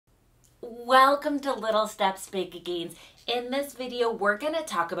Welcome to Little Steps, Big Gains. In this video, we're going to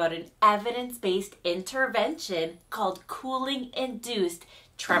talk about an evidence-based intervention called Cooling-Induced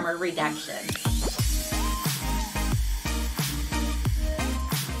Tremor Reduction.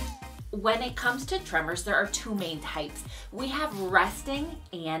 When it comes to tremors, there are two main types. We have resting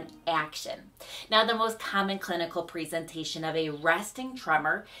and action. Now, the most common clinical presentation of a resting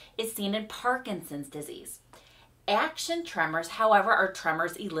tremor is seen in Parkinson's disease. Action tremors, however, are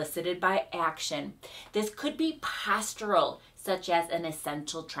tremors elicited by action. This could be postural, such as an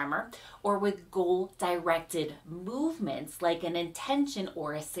essential tremor, or with goal-directed movements like an intention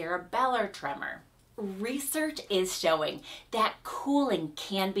or a cerebellar tremor. Research is showing that cooling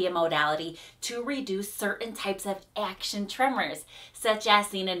can be a modality to reduce certain types of action tremors, such as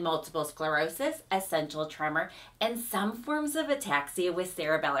seen in multiple sclerosis, essential tremor, and some forms of ataxia with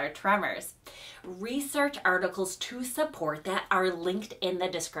cerebellar tremors. Research articles to support that are linked in the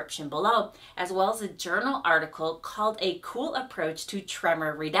description below, as well as a journal article called A Cool Approach to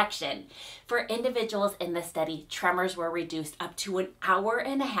Tremor Reduction. For individuals in the study, tremors were reduced up to 1.5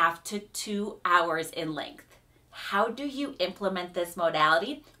 hours to 2 hours in length. How do you implement this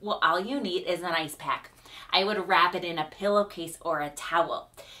modality? Well, all you need is an ice pack. I would wrap it in a pillowcase or a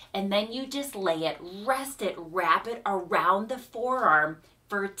towel. And then you just lay it, rest it, wrap it around the forearm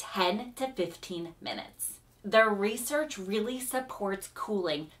for 10 to 15 minutes. The research really supports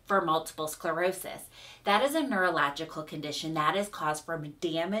cooling for multiple sclerosis. That is a neurological condition that is caused from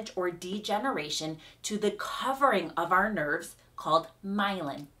damage or degeneration to the covering of our nerves called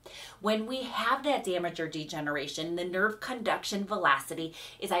myelin. When we have that damage or degeneration, the nerve conduction velocity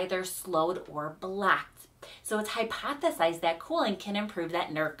is either slowed or blocked. So it's hypothesized that cooling can improve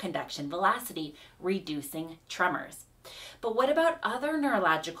that nerve conduction velocity, reducing tremors. But what about other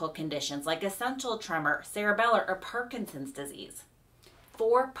neurological conditions like essential tremor, cerebellar, or Parkinson's disease?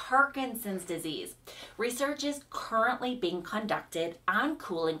 For Parkinson's disease, research is currently being conducted on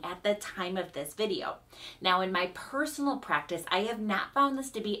cooling at the time of this video. Now, in my personal practice, I have not found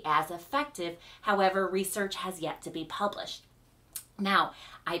this to be as effective. However, research has yet to be published. Now,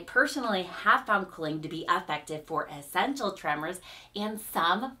 I personally have found cooling to be effective for essential tremors and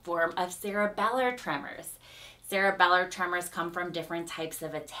some form of cerebellar tremors. Cerebellar tremors come from different types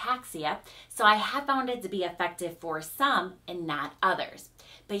of ataxia, so I have found it to be effective for some and not others.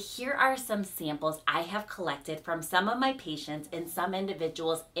 But here are some samples I have collected from some of my patients and some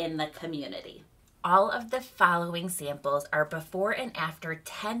individuals in the community. All of the following samples are before and after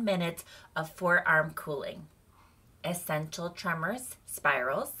 10 minutes of forearm cooling. Essential tremors,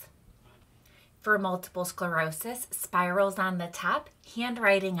 spirals. For multiple sclerosis, spirals on the top,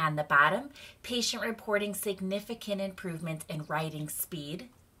 handwriting on the bottom, patient reporting significant improvement in writing speed.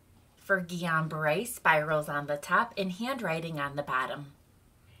 For Guillain-Barré, spirals on the top and handwriting on the bottom.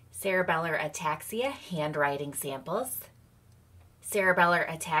 Cerebellar ataxia, handwriting samples. Cerebellar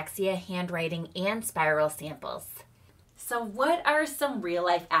ataxia, handwriting and spiral samples. So what are some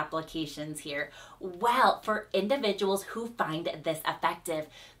real-life applications here? Well, for individuals who find this effective,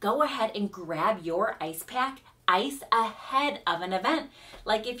 go ahead and grab your ice pack, ice ahead of an event.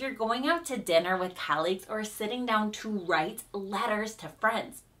 Like if you're going out to dinner with colleagues or sitting down to write letters to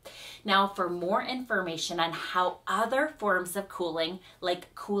friends. Now, for more information on how other forms of cooling,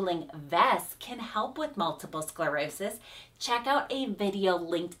 like cooling vests, can help with multiple sclerosis, check out a video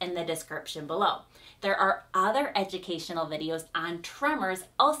linked in the description below. There are other educational videos on tremors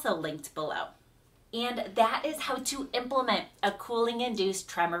also linked below. And that is how to implement a cooling-induced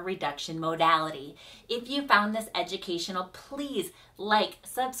tremor reduction modality. If you found this educational, please like,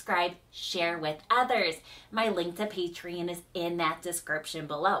 subscribe, share with others. My link to Patreon is in that description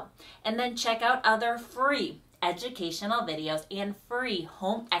below. And then check out other free educational videos and free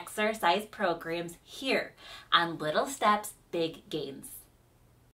home exercise programs here on Little Steps, Big Gains.